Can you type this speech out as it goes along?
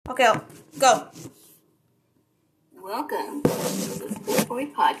Okay, go. Welcome to the Big Boy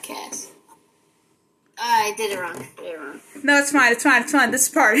Podcast. I did it wrong. No, it's fine. This is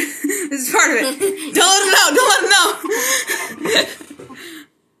part. This is part of it. Don't let them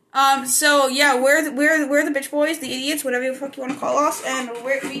know. So yeah, we're the bitch boys, the idiots, whatever the fuck you want to call us, and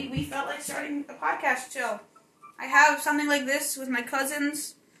we felt like starting a podcast show. I have something like this with my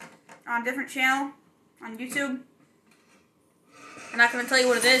cousins on a different channel on YouTube. I'm not gonna tell you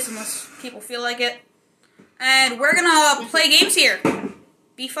what it is unless people feel like it. And we're gonna play games here.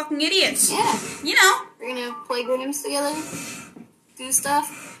 Be fucking idiots. Yeah. You know. We're gonna play games together. Do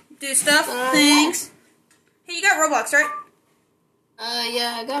stuff. Thanks. Yeah. Hey, you got Roblox, right?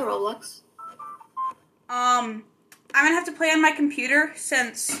 Yeah, I got Roblox. I'm gonna have to play on my computer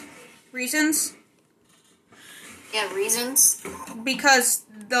since reasons. Yeah, reasons. Because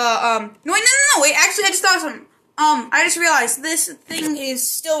no, wait, actually I just thought of something. I just realized this thing is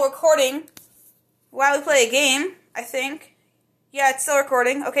still recording while we play a game, I think. Yeah, it's still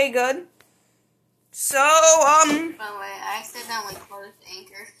recording. Okay, good. So, By the way, I accidentally closed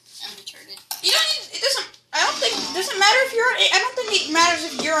Anchor. I'm retarded. You don't need, it doesn't matter if you're on, I don't think it matters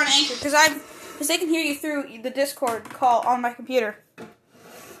if you're on Anchor, because they can hear you through the Discord call on my computer. Okay.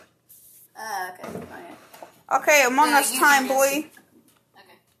 Okay, Among Us time, boy.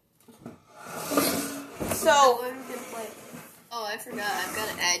 Okay. So, What are we gonna play? Oh, I forgot. I've got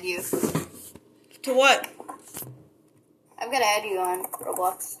to add you. To what? I've got to add you on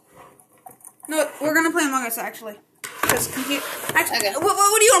Roblox. No, we're gonna play Among Us, actually. Because computer... Actually, Okay.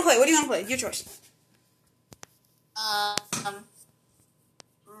 what do you want to play? Your choice.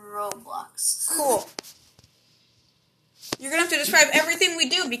 Roblox. Cool. You're gonna have to describe everything we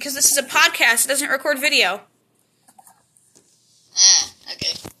do, because this is a podcast. It doesn't record video.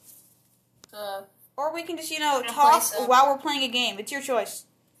 Okay. Or we can just, talk while we're playing a game. It's your choice.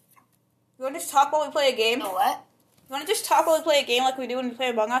 You want to just talk while we play a game? You know what? You want to just talk while we play a game like we do when we play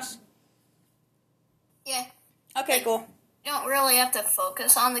Among Us? Yeah. Okay, cool. You don't really have to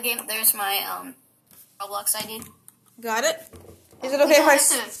focus on the game. There's my Roblox ID. Got it? Is it okay if I...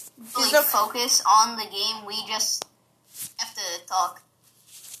 focus on the game. We just have to talk.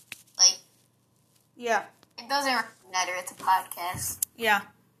 Like... Yeah. It doesn't matter. It's a podcast. Yeah.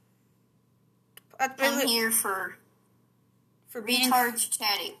 I'm here for being... retards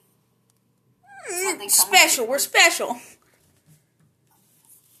chatting. Special. We're special.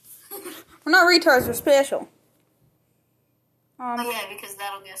 We're not retards. We're special. Oh yeah, because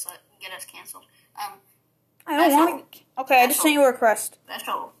that'll get us canceled. I don't want to... Okay, I just sent you a request.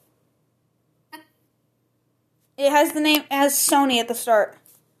 Special. It has it has Sony at the start.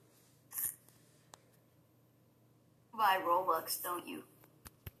 Buy Robux, don't you?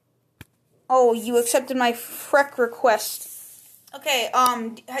 Oh, you accepted my freck request. Okay,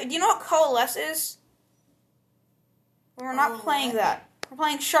 do you know what Coalesce is? We're not playing that. We're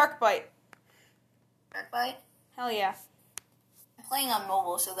playing Shark Bite. Shark Bite? Hell yeah. I'm playing on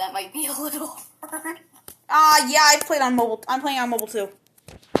mobile, so that might be a little hard. Yeah, I played on mobile. I'm playing on mobile too.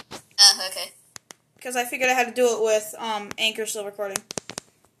 Okay. Because I figured I had to do it with, Anchor still recording.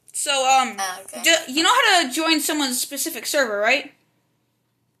 So, okay. You know how to join someone's specific server, right?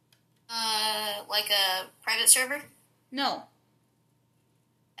 Like a private server? No.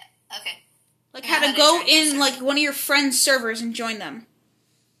 Okay. Like how to go in, like, one of your friends' servers and join them.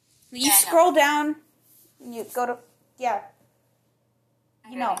 You scroll down, and you go to, yeah.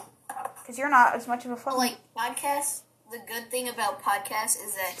 You know. Because you're not as much of a phone. Like, podcasts, the good thing about podcasts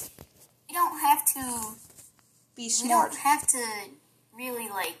is that you don't have to... be smart. You don't have to really,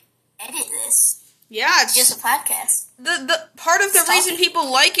 edit this. Yeah, it's just a podcast. The part of the reason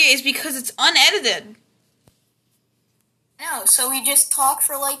people like it is because it's unedited. No, so we just talk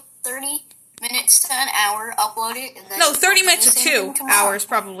for 30 minutes to an hour, upload it, and then... No, 30 minutes to 2 hours,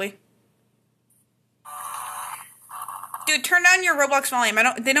 probably. Dude, turn down your Roblox volume.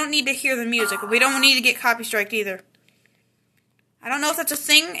 They don't need to hear the music. We don't need to get copy striked either. I don't know if that's a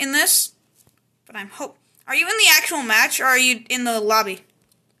thing in this, but I'm Are you in the actual match, or are you in the lobby?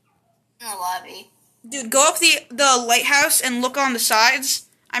 In the lobby. Dude, go up the lighthouse and look on the sides.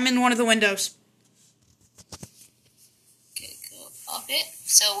 I'm in one of the windows. Okay, go up it.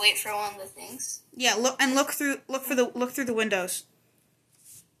 So wait for one of the things. Yeah, look through the windows.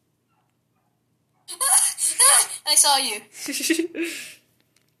 I saw you.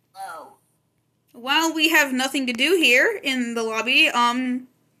 Oh. While we have nothing to do here in the lobby, you want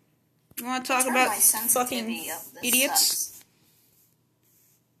to talk about fucking idiots?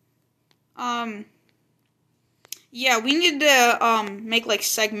 Yeah, we need to, make,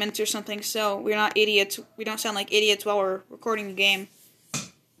 segments or something so we're not idiots. We don't sound like idiots while we're recording the game.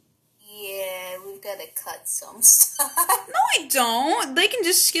 gotta cut some stuff. No, I don't. They can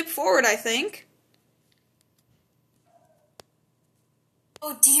just skip forward, I think.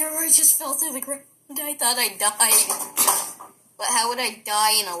 Oh dear, I just fell through the ground. I thought I died. But how would I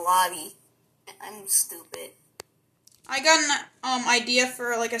die in a lobby? I'm stupid. I got an idea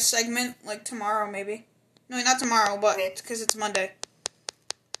for like a segment like tomorrow maybe. No, not tomorrow, but because it's Monday.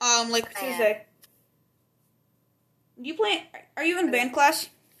 Like Tuesday. You play? Are you in band class?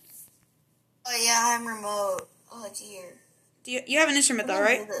 Oh yeah, I'm remote. Oh dear. Do you have an instrument though,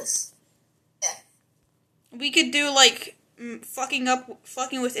 right? This. Yeah. We could do like fucking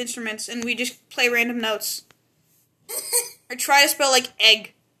with instruments, and we just play random notes. Or try to spell like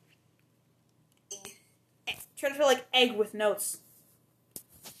egg. Try to spell like egg with notes.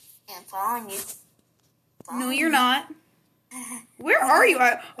 Yeah, I'm following you. No, you're not. Where are you?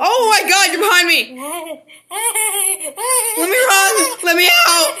 Oh my God, you're behind me! Let me run! Let me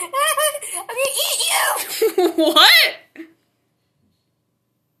out! I'm gonna eat you! What?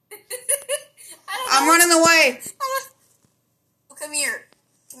 I'm running away. Oh, come here.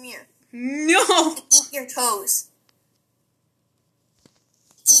 Come here. No. Eat your toes.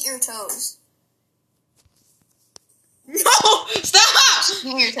 Eat your toes. No! Stop!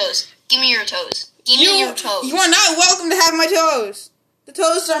 Give me your toes. Give me your toes. Give me your toes. You are not welcome to have my toes. The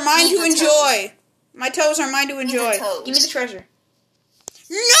toes are mine to enjoy. My toes are mine to enjoy. Give me the treasure.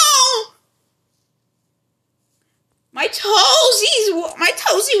 No! My toesy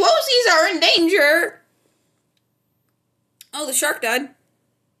woesies are in danger. Oh, the shark died.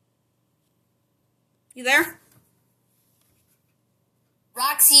 You there?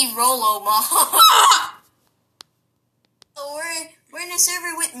 Roxy Rolo Mom. So we're in a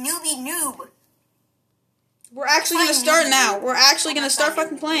server with Newbie Noob. We're actually gonna start now. We're actually gonna start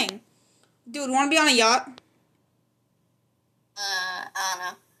fucking playing. Dude, wanna be on a yacht? I don't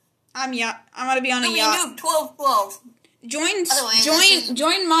know. I'm gonna be on a yacht. Noob 1212.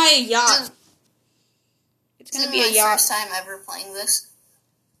 Join my yacht. It's gonna be a yacht. This is my first time ever playing this.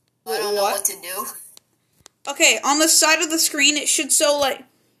 I don't know what to do. Okay, on the side of the screen, it should show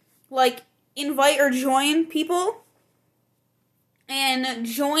like invite or join people, and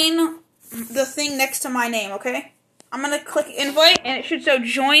join the thing next to my name. Okay, I'm gonna click invite, and it should show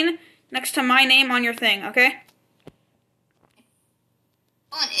join next to my name on your thing. Okay.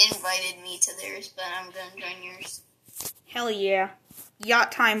 No one invited me to theirs, but I'm gonna join yours. Hell yeah.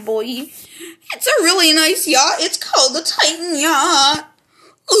 Yacht time, boy. It's a really nice yacht. It's called the Titan Yacht.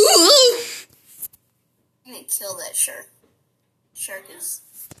 Ooh. I'm gonna kill that shark. Shark is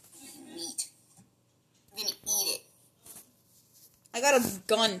meat. I'm gonna eat it. I got a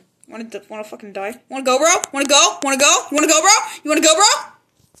gun. Wanna fucking die? Wanna go, bro? Wanna go? Wanna go? You wanna go, bro? You wanna go, bro?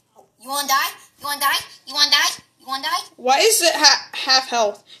 You wanna die? You wanna die? You wanna die? You wanna die? Why is it half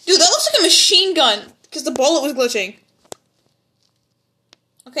health? Dude, that looks like a machine gun. Because the bullet was glitching.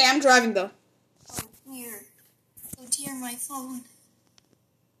 Okay, I'm driving, though. Oh, dear. Oh, dear, my phone.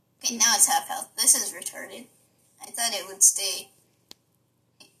 Okay, now it's half health. This is retarded. I thought it would stay.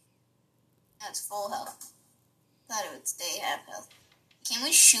 Now it's full health. Thought it would stay half health. Can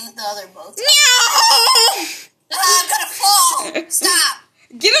we shoot the other boats? No! I'm gonna fall! Stop!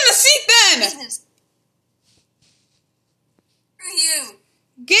 Get in the seat, then! Jesus. Screw you!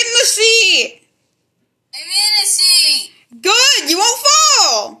 Get in the seat! I'm in a seat! Good! You won't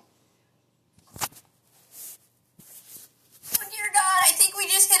fall! Oh dear God, I think we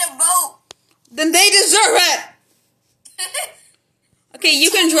just hit a boat! Then they deserve it! Okay, you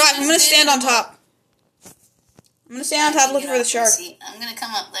can drive. I'm gonna stand on top. I'm gonna stand on top looking for the shark. I'm gonna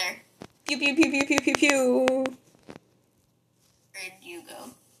come up there. Pew pew pew pew pew pew pew. Where'd you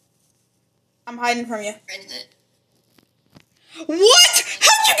go? I'm hiding from you. Where's it? What?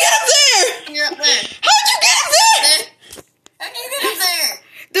 How'd you get up there? You're up there. How'd you get up there? How'd you get up there?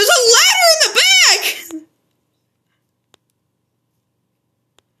 There's a ladder in the back!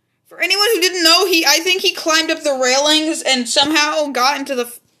 For anyone who didn't know, I think he climbed up the railings and somehow got onto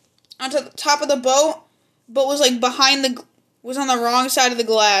the top of the boat, but was like was on the wrong side of the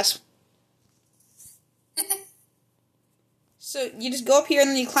glass. So you just go up here and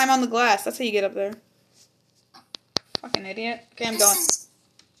then you climb on the glass. That's how you get up there. Fucking idiot. Okay, I'm going.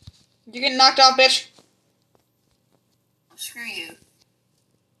 You're getting knocked off, bitch. Oh, screw you.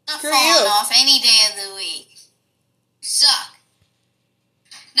 I'm Screw falling you. off any day of the week. You suck.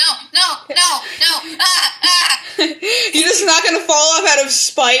 No. Ah. You're just not gonna fall off out of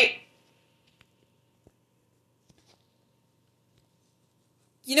spite.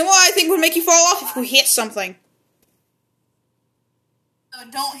 You know what I think would make you fall off? If we hit something. No,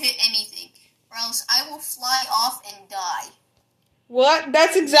 don't hit anything, or else I will fly off and die. What?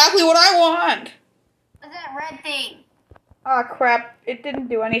 That's exactly what I want. What's that red thing? Ah, crap. It didn't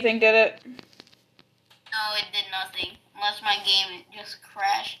do anything, did it? No, it did nothing. Unless my game just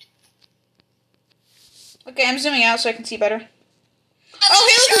crashed. Okay, I'm zooming out so I can see better. Oh,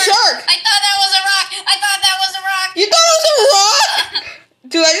 hey, look, a shark! I thought that was a rock! I thought that was a rock! You thought it was a rock?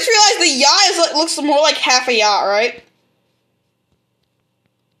 Dude, I just realized the yacht looks more like half a yacht, right?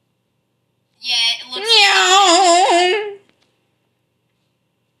 Yeah, it looks...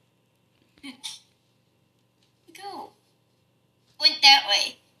 Meow. Go. Went that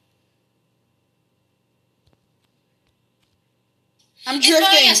way. I'm It's drifting.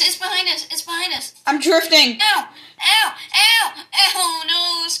 behind us! It's behind us! It's behind us! I'm drifting. Ow! Ow! Ow! Ow!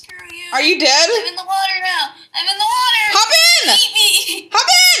 No, screw you! Are you dead? I'm in the water now! I'm in the water! Hop in! Eat me! Hop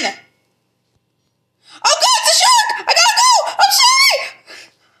in! Oh god, the shark! I gotta go! I'm sorry!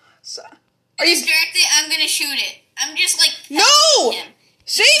 So, are you distracted? I'm gonna shoot it. I'm just like... No! him.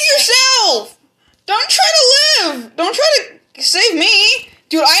 Save yourself! Don't try to live! Don't try to save me!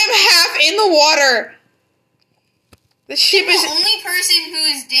 Dude, I am half in the water. The ship You're is... the only person who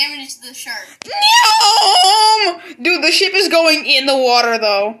has damaged the shark. No! Dude, the ship is going in the water,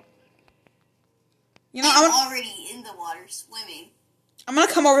 though. You know, I'm I'm already in the water swimming.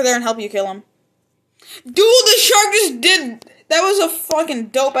 gonna come over there and help you kill him. Dude, the shark just did... That was a fucking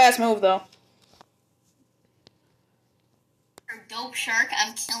dope-ass move, though. For dope shark,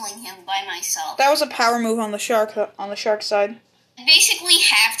 I'm killing him by myself. That was a power move on the shark side. I basically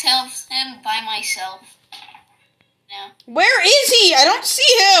have to help him by myself. Now. Where is he? I don't see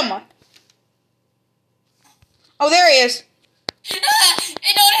him. Oh, there he is. It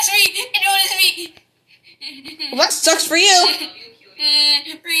noticed me! It noticed me! Well, that sucks for you.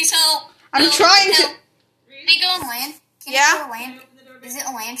 Please help. I'm Help, trying to... help. They go on land? Can Yeah? it go on land? Is it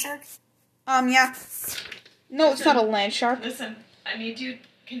a land shark? Yeah. No, it's not a land shark. Listen, I need you.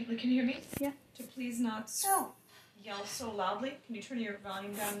 Can you hear me? Yeah. To please not So, yell so loudly. Can you turn your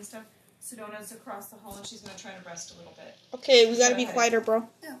volume down and stuff? Sedona's across the hall and she's gonna try to rest a little bit. Okay, we gotta be quieter, bro.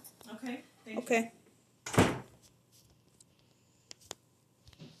 Okay. Thank you. Okay.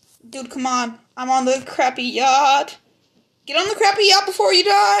 Dude, come on. I'm on the crappy yacht. Get on the crappy yacht before you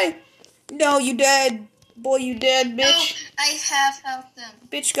die. No, you dead. Boy, you dead, no, bitch. I have helped them.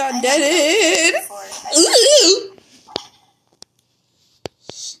 Bitch got I have deaded. helped them before. Ooh.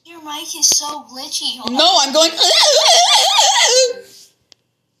 Your mic is so glitchy. Hold No, on. I'm going... Ooh.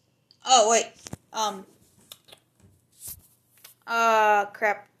 Oh, wait.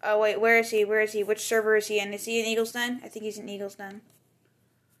 Crap. Oh, wait, where is he? Where is he? Which server is he in? Is he in Eagle's Den? I think he's in Eagle's Den.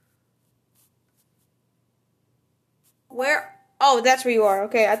 Where? Oh, that's where you are.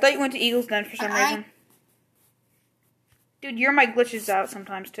 Okay, I thought you went to Eagle's Den for some reason. Dude, your mic glitches out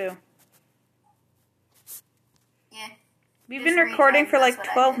sometimes, too. Yeah. We've Just been recording rewind, for that's like what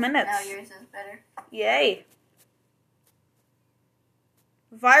I 12 did. minutes. Now yours is better. Yay.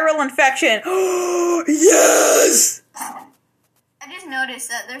 Viral infection. Yes! I just noticed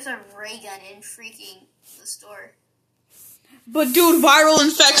that there's a ray gun in freaking the store. But dude, viral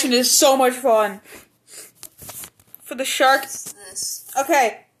infection is so much fun. For the shark. What's this?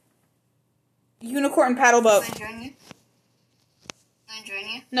 Okay. Unicorn paddle boat. Can I join you? Can I join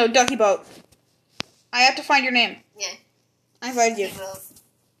you? No, ducky boat. I have to find your name. Yeah. I invited you.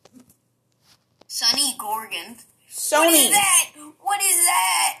 Sunny Gorgon. Sony. What is that? What is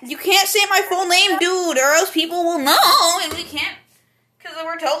that? You can't say my full name, dude, or else people will know, and we can't. Because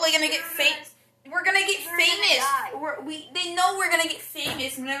we're totally gonna get famous. We're gonna get famous. They know we're gonna get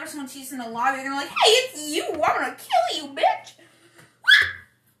famous. Whenever someone sees us in the lobby, they're gonna be like, "Hey, it's you! I'm gonna kill you, bitch!"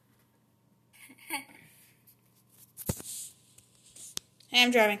 Hey,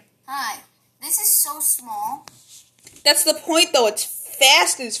 I'm driving. Hi. This is so small. That's the point, though. It's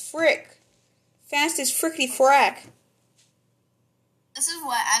fast as frick. Fast as frickety frack. This is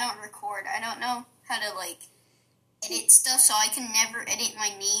why I don't record. I don't know how to, like, edit stuff, so I can never edit my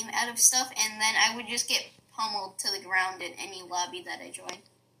name out of stuff, and then I would just get pummeled to the ground in any lobby that I join.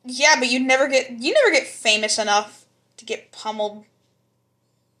 Yeah, but you never get famous enough to get pummeled.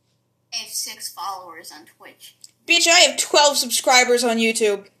 I have 6 followers on Twitch. Bitch, I have 12 subscribers on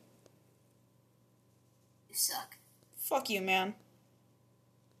YouTube. You suck. Fuck you, man.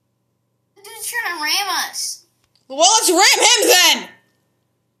 The dude's trying to ram us. Well, let's ram him then!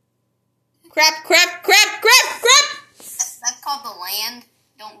 Crap. That's called the land.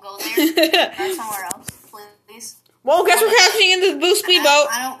 Don't go there. Go somewhere else, please. Well, guess we're crashing into the Blue Speedboat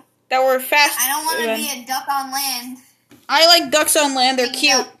that were fast. I don't want to be a duck on land. I like ducks on land. They're Big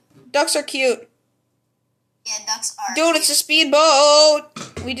cute. duck. Ducks are cute. Yeah, ducks are. Dude, it's a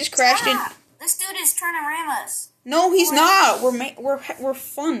speedboat. We just crashed in. Stop. This dude is trying to ram us. No, he's not. We're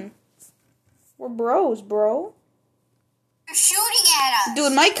fun. We're bros, bro. You're shooting at us.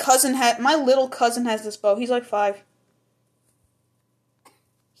 Dude, my little cousin has this boat. He's like 5.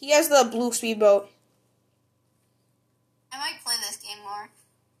 He has the blue speedboat. I might play this game more.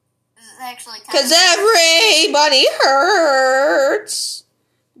 This is actually kind Cause everybody hurts.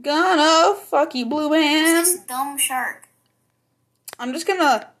 Gonna fuck you, blue man. this dumb shark. I'm just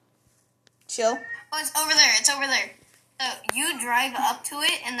gonna chill. Oh, it's over there. It's over there. So you drive up to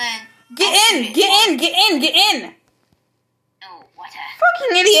it and then Get I'll in, shoot it. get in, get in, get in. No, what?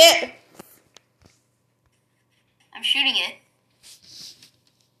 Fucking idiot. I'm shooting it.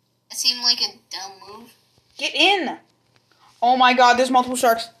 It seemed like a dumb move. Get in. Oh my god, there's multiple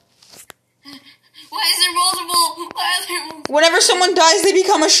sharks. Why is there multiple? Why is there multiple? Whenever someone dies, they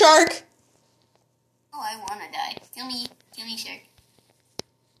become a shark. Oh, I wanna die. Kill me, shark.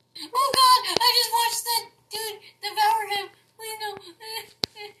 Oh god, I just watched that dude devour him. Please no.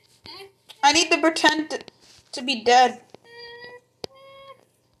 I need to pretend to be dead.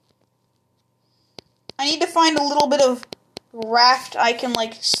 I need to find a little bit of raft I can,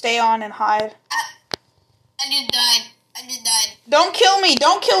 like, stay on and hide. I just died. Don't kill me.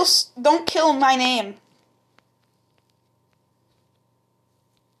 Don't kill my name.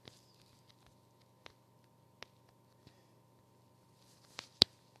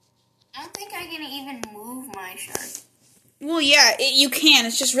 I don't think I can even move my shark. Well, yeah, you can.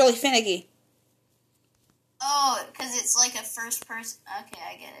 It's just really finicky. Oh, because it's like a first person. Okay,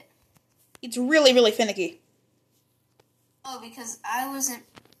 I get it. It's really, really finicky. Oh, because I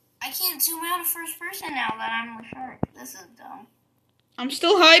can't zoom out of first person now that I'm the shark. This is dumb. I'm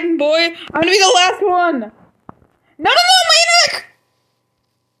still hiding, boy. I'm gonna be the last one. No, my internet!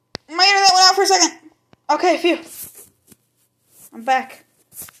 My internet went out for a second. Okay, phew. I'm back.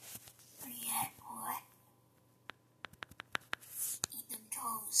 Where you at, boy? Eat them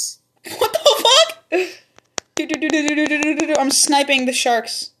toes. What the fuck? I'm sniping the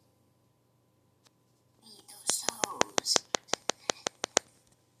sharks. Eat those toes.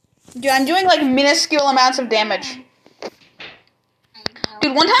 Dude, I'm doing like minuscule amounts of damage.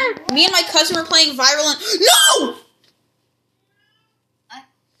 Dude, one time, me and my cousin were playing Viral and... No! What?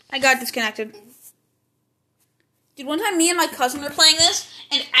 I got disconnected. Dude, one time, me and my cousin were playing this,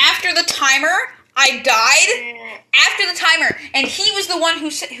 and after the timer, I died. After the timer, and he was the one who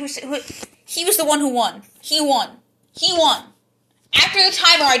he was the one who won. He won. After the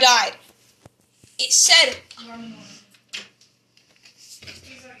timer, I died. It said...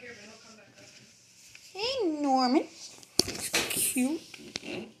 Hey, Norman. Cute.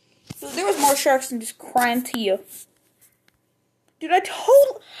 Dude, there was more sharks than just crying to you. Dude, the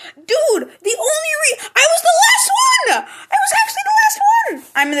only I was the last one! I was actually the last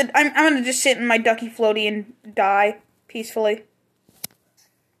one! I'm gonna just sit in my ducky floaty and die peacefully.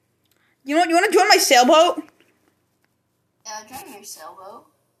 You wanna join my sailboat? Yeah, join your sailboat,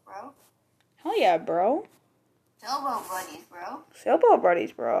 bro. Hell yeah, bro. Sailboat buddies, bro. Sailboat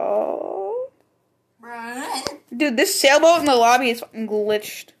buddies, bro. Bro. Dude, this sailboat in the lobby is fucking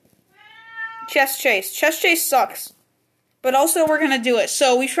glitched. Chest chase. Chest chase sucks. But also, we're gonna do it,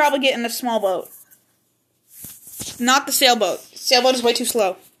 so we should probably get in the small boat. Not the sailboat. Sailboat is way too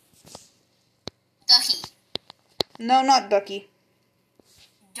slow. Ducky. No, not ducky.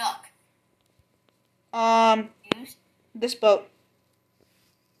 Duck. Use. This boat.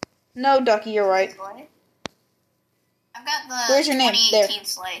 No, ducky, you're right. What? I've got the Where's your name? 2018 There.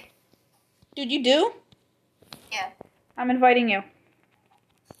 sleigh. Dude, you do? Yeah. I'm inviting you.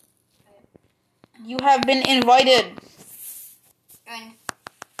 You have been invited. Join.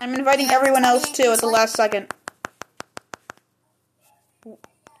 I'm inviting everyone else too at the last second.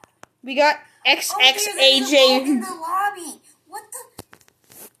 We got There's a boat in XXAJ. the lobby. What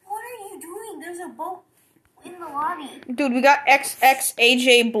are you doing? There's a boat in the lobby. Dude, we got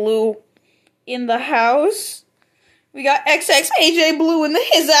XXAJ Blue in the house. We got XXAJ Blue in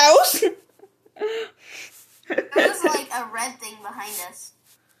his house. There was like a red thing behind us.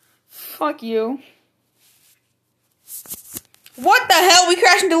 Fuck you. What the hell? We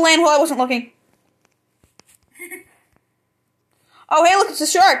crashed into land while I wasn't looking. Oh, hey, look, it's a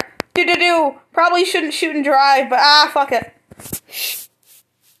shark. Do. Probably shouldn't shoot and drive, but fuck it.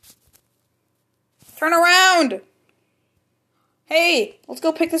 Turn around. Hey, let's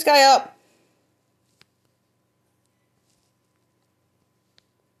go pick this guy up.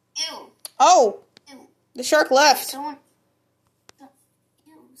 Ew. Oh, Ew. the shark left. Someone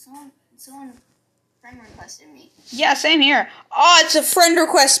friend requested me. Yeah, same here. Oh, it's a friend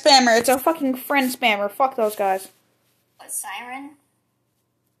request spammer. It's a fucking friend spammer. Fuck those guys. What, Siren?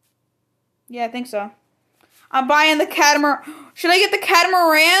 Yeah, I think so. I'm buying the catamaran. Should I get the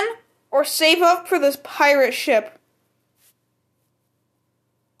catamaran? or save up for this pirate ship?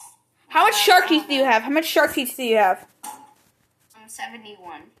 How much shark teeth do you have? How much shark teeth do you have? I'm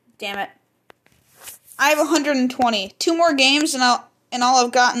 71. Damn it. I have 120. 2 more games and I'll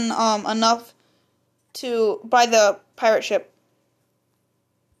have gotten enough to buy the pirate ship.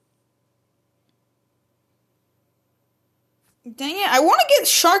 Dang it, I want to get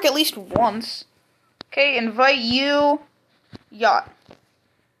shark at least once. Okay, invite you, yacht.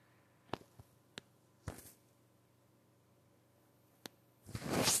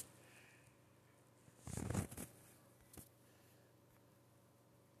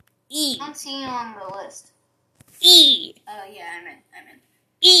 I don't see you on the list. E. Oh, yeah, I'm in.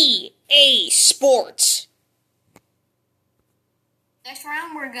 EA Sports. Next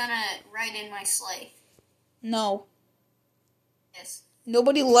round, we're gonna ride in my sleigh. No. Yes.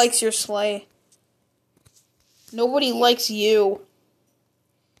 Nobody likes your sleigh. Nobody likes you.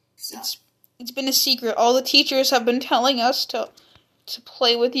 So. It's been a secret. All the teachers have been telling us to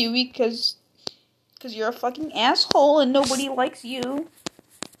play with you because you're a fucking asshole and nobody likes you.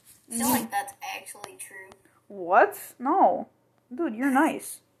 I feel like that's actually true. What? No. Dude, you're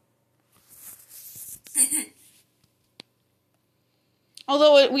nice.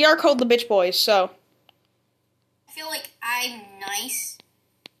 Although we are called the bitch boys, so. I feel like I'm nice.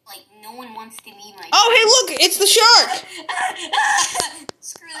 Like, no one wants to be my... Oh, hey, look! It's the shark!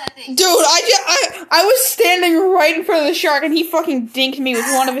 Screw that thing. Dude, I was standing right in front of the shark and he fucking dinked me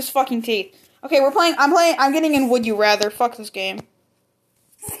with one of his fucking teeth. Okay, I'm getting in Would You Rather. Fuck this game.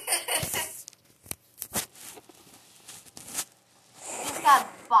 Just got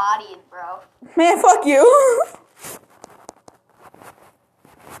bodied, bro. Man, fuck you.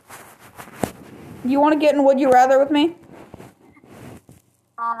 You want to get in Would You Rather with me?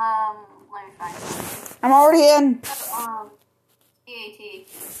 Let me find it. I'm already in. CAT.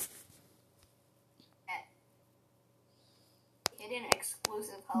 Hidden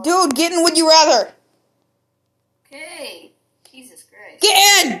exclusive color. Dude, get in Would You Rather. Okay. Jesus Christ.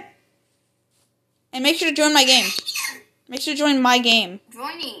 Get in! And make sure to join my game. Make sure to join my game.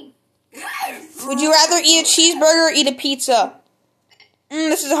 Joining. Would you rather eat a cheeseburger or eat a pizza?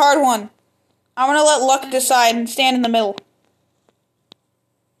 This is a hard one. I'm gonna let luck decide and stand in the middle.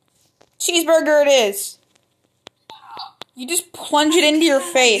 Cheeseburger it is. You just plunge it into your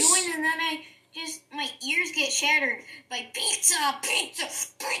face. And then my ears get shattered by pizza.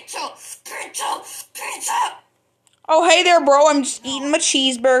 Oh, hey there, bro. I'm just eating my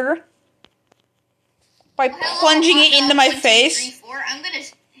cheeseburger. By plunging it into my face. 1, 2, 3, 4. I'm gonna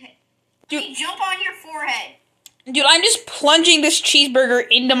Dude, jump on your forehead. Dude, I'm just plunging this cheeseburger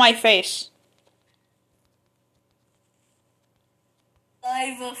into my face.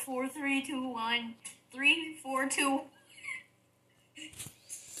 5, 4, 3, 2, 1. 3, 4, 2.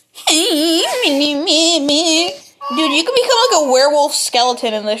 Hey, me. Dude, you can become like a werewolf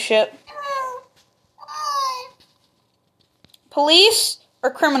skeleton in this shit. Police or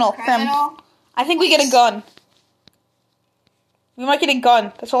criminal? Criminal. I think we get a gun. We might get a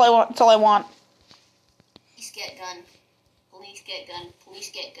gun. That's all I want. That's all I want. Police get gun. Police get gun. Police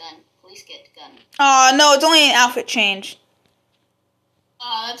get gun. Police get gun. No, it's only an outfit change.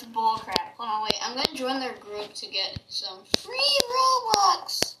 Oh, that's bullcrap. Hold on, wait. I'm gonna join their group to get some free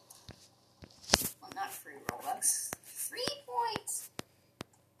Robux. Well, not free Robux. Free points.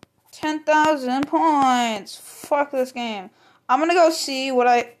 10,000 points. Fuck this game. I'm gonna go see what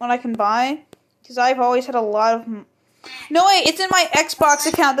I can buy, because I've always had a lot of. No wait, it's in my Xbox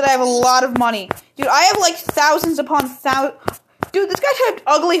account that I have a lot of money, dude. I have like thousands upon thousands. Dude, this guy typed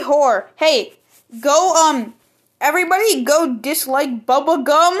ugly whore. Hey, go everybody go dislike Bubba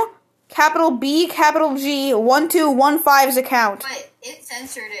Gum, capital B, capital G, 1215's account. But it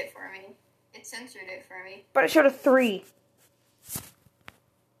censored it for me. But it showed a 3.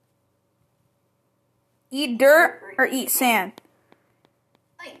 Eat dirt or eat sand?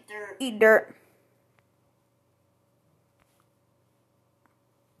 Like dirt. Eat dirt.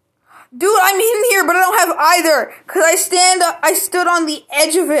 Dude, I'm in here, but I don't have either. Because I stood on the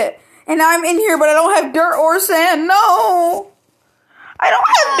edge of it. And now I'm in here, but I don't have dirt or sand. No. I don't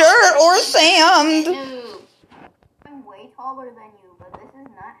have dirt or sand. Noob. I'm way taller than you, but this is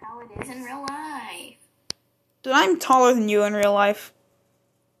not how it is in real life. Dude, I'm taller than you in real life.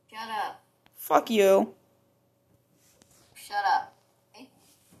 Shut up. Fuck you. Shut up. Okay?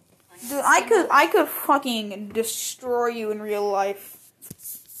 Dude, I could fucking destroy you in real life.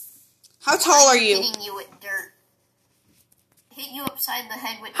 How tall are you? Hitting you with dirt. Hit you upside the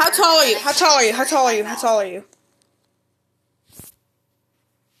head with How dirt. tall are you? How tall are you? How tall are you? How tall are you?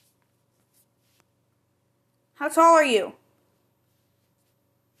 How tall are you?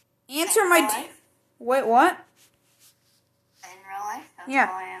 Answer In my... real life? Wait, what? In real life? That's Yeah.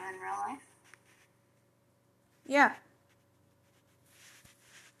 how I am in real life. Yeah.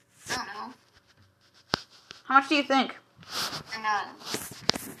 I don't know. How much do you think? I'm I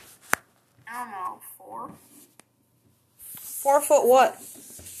don't know, 4? 4 foot what?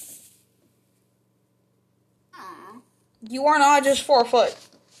 I don't know. You are not just 4 foot.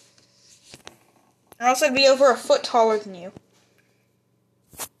 Or else I'd be over a foot taller than you.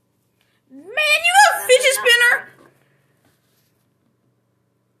 Man, you got a fidget spinner?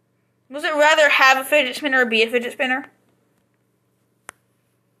 Was it rather have a fidget spinner or be a fidget spinner?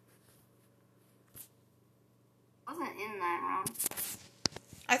 I wasn't in that round.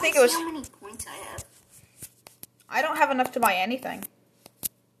 I think it was... How many points I have? I don't have enough to buy anything.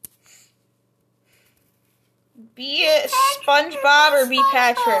 Be it SpongeBob or be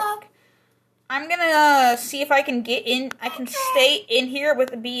Patrick. I'm gonna see if I can get in. I can stay in here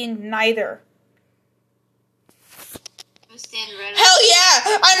with being neither. Hell yeah!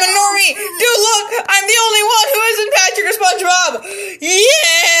 I'm a normie! Dude, look! I'm the only one who isn't Patrick or SpongeBob!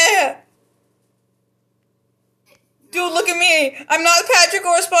 Yeah! Dude, look at me! I'm not Patrick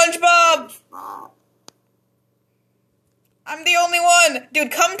or SpongeBob! I'm the only one!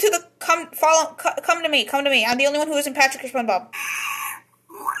 Dude, come to me. I'm the only one who isn't Patrick or SpongeBob.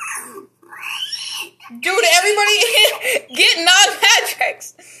 Dude, everybody get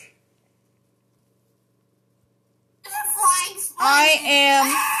non-Patricks! I am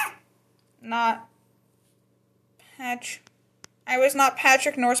not I was not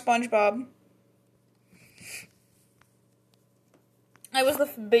Patrick nor SpongeBob. I was the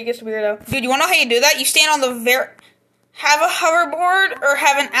biggest weirdo. Dude, you wanna know how you do that? You stand on the have a hoverboard or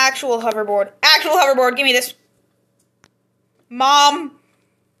have an actual hoverboard? Actual hoverboard, give me this. Mom.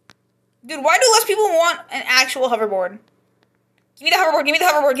 Dude, why do less people want an actual hoverboard? Give me the hoverboard, give me the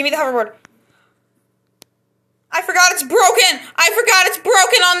hoverboard, give me the hoverboard. I forgot it's broken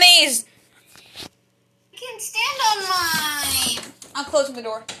on these. I can't stand on mine. I'm closing the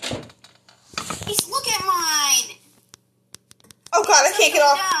door. Please look at mine. Oh god, I can't get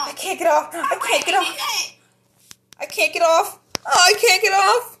off. I can't get off. I can't get off. I can't get off. Oh, I can't get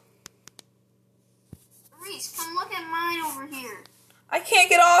off. Reese, come look at mine over here. I can't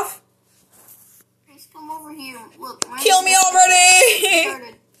get off. Reese, come over here. Look. Kill me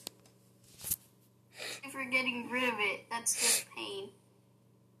already. If we're getting rid of it, that's just pain.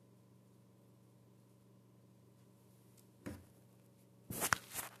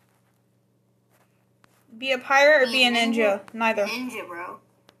 Be a pirate or be a ninja? Neither. Ninja, bro.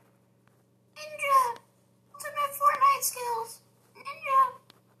 Ninja. Ultimate Fortnite skills. Ninja.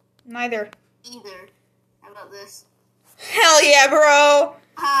 Neither. Either. How about this? Hell yeah, bro.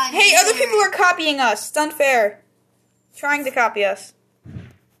 Hey, Neither. other people are copying us. It's unfair. Trying to copy us.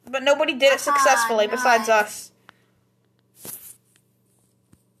 But nobody did it successfully besides us.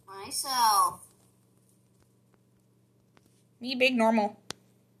 Myself. Me, big normal.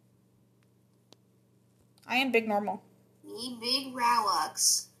 I am big normal. Me, big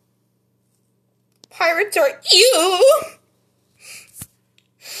Rowlux. Pirates are you.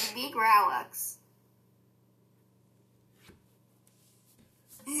 Me, big Rowlux.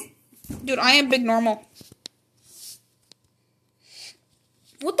 Dude, I am big normal.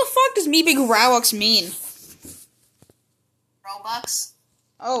 What the fuck does me big Rowlux mean? Robux.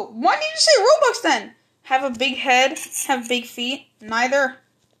 Oh, why did you say Robux then? Have a big head, have big feet. Neither.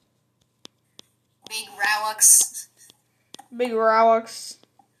 Big Rowlux. Big Rowlux.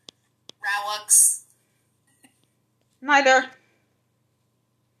 Rowlux. Neither.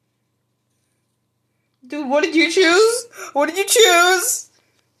 Dude, what did you choose? What did you choose?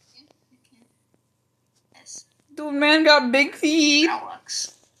 Yes. Dude, man got big feet. Rowlux.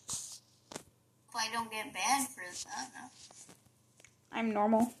 If I don't get banned for that, no. I'm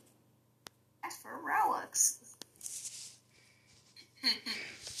normal. That's for Rowlux.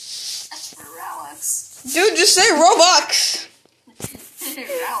 That's for Rowlux. Dude, just say Robux.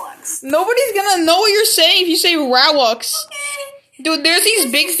 Rowlux. Nobody's gonna know what you're saying if you say Rowlux. Okay. Dude, there's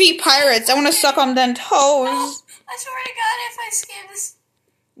these big feet pirates. I want to suck on them toes. I swear to God, if I skip this.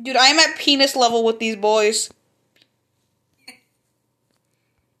 Dude, I am at penis level with these boys.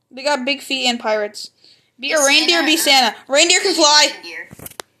 They got big feet and pirates. Be a reindeer, be Santa. Reindeer can fly. Reindeer.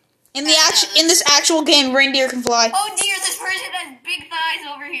 In this actual game, reindeer can fly. Oh dear, this person has big thighs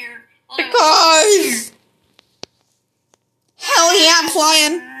over here. Big thighs. Hell yeah, I'm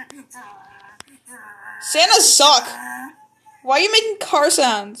flying. Santas suck. Why are you making car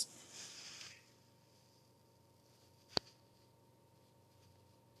sounds?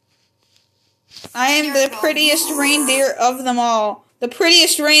 I am the prettiest reindeer of them all. The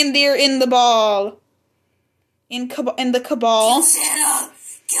prettiest reindeer in the ball. In the cabal. Kill Santa!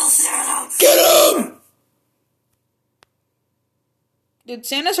 Kill Santa! Get him! Dude,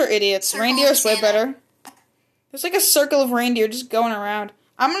 Santas are idiots. Circle Reindeers of way Santa. better. There's like a circle of reindeer just going around.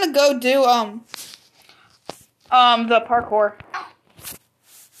 I'm gonna go do, the parkour.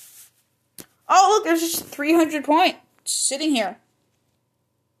 Oh, look, there's just 300 points sitting here.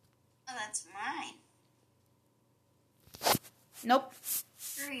 Oh, that's mine. Nope.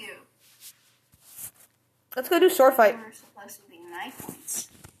 Screw you. Let's go do sword fight. They were supposed to be my points.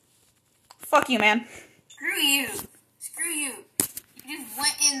 Fuck you, man. Screw you. Screw you. You just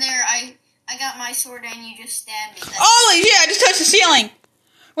went in there, I got my sword and you just stabbed me. That's Holy shit, I just touched the ceiling.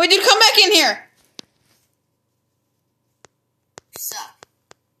 Wait, dude, come back in here. suck.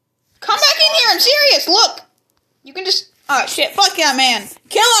 Come back in here, I'm serious, look. You can just, oh shit, fuck that man.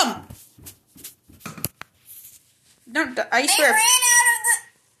 Kill him. Don't, I They swear. ran out of the...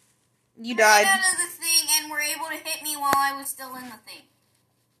 You died. Ran out of the thing and were able to hit me while I was still in the thing.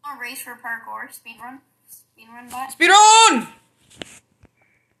 On race for parkour, speedrun. Speedrun bot. Speedrun!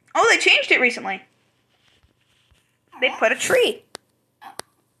 Oh, they changed it recently. They put a tree.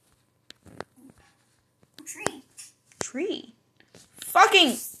 Tree. Tree.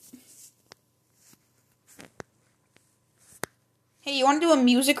 Fucking. Hey, you want to do a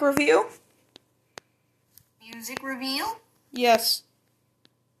music review? Music reveal? Yes.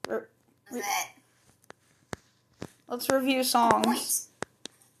 What's that? Let's review songs. Points.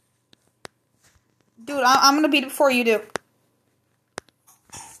 Dude, I'm gonna beat it before you do.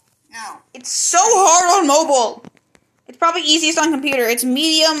 No. It's so hard on mobile. It's probably easiest on computer. It's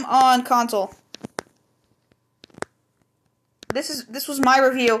medium on console. This was my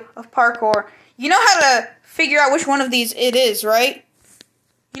review of parkour. You know how to figure out which one of these it is, right?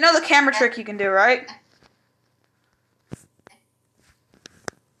 You know the camera trick you can do, right?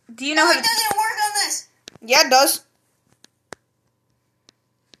 Do you know No, how it to... doesn't work on this. Yeah, it does.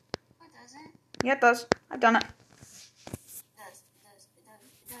 What doesn't? Yeah, it does. I've done it. It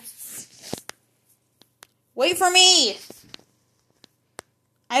does. Wait for me!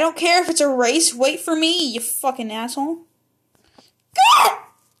 I don't care if it's a race. Wait for me, you fucking asshole.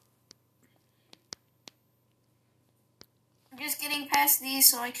 I'm just getting past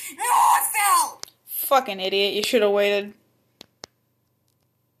these so I... No, I fell! Fucking idiot. You should have waited.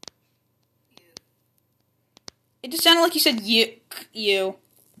 It just sounded like you said you. You.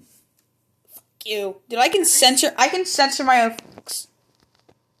 Fuck you. Dude, I can censor my own fucks.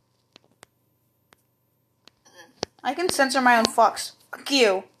 I can censor my own fucks. Fuck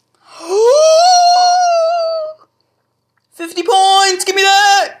you. 50 points! Give me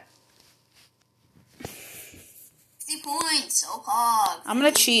that! 50 points, so pog. I'm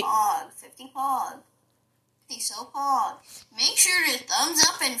gonna cheat. 50 pog. 50 so pog. Make sure to thumbs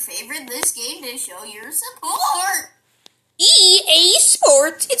up and favorite this game to show your support. EA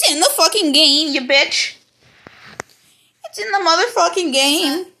Sports. It's in the fucking game, you bitch. It's in the motherfucking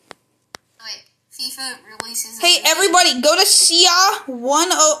game. Wait, FIFA releases... Hey, everybody, go to SIA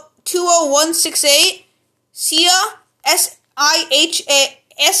 20168. SIA,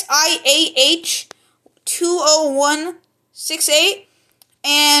 SIAH 20168,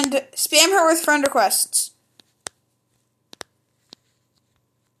 and spam her with friend requests.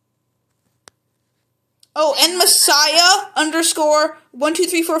 Oh, and Messiah _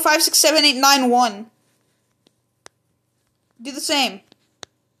 12345678891. Do the same.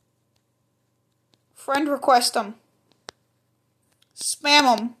 Friend request them.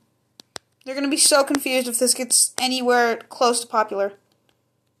 Spam them. They're gonna be so confused if this gets anywhere close to popular.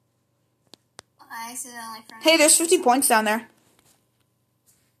 I accidentally... Hey, there's 50 points down there.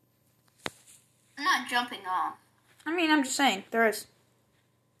 I'm not jumping off. I mean, I'm just saying. There is.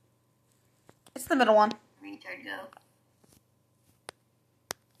 It's the middle one. Retard go.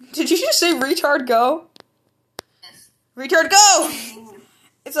 Did you just say retard go? Yes. Retard go!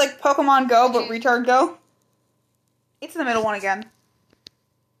 It's like Pokemon Go, but retard go. It's the middle one again.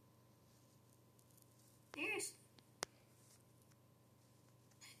 Cheers.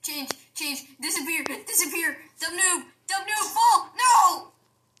 Change, disappear, dumb noob, fall, no!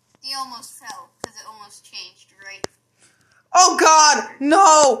 He almost fell, because it almost changed, right? Oh god,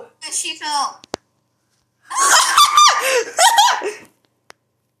 no! Yes, she fell.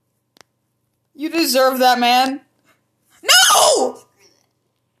 You deserve that, man. No! Screw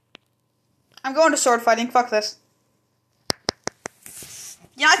that. I'm going to sword fighting. Fuck this.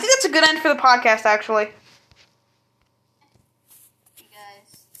 Yeah, I think that's a good end for the podcast, actually. You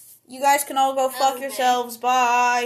guys. You guys can all go fuck Okay. yourselves. Bye.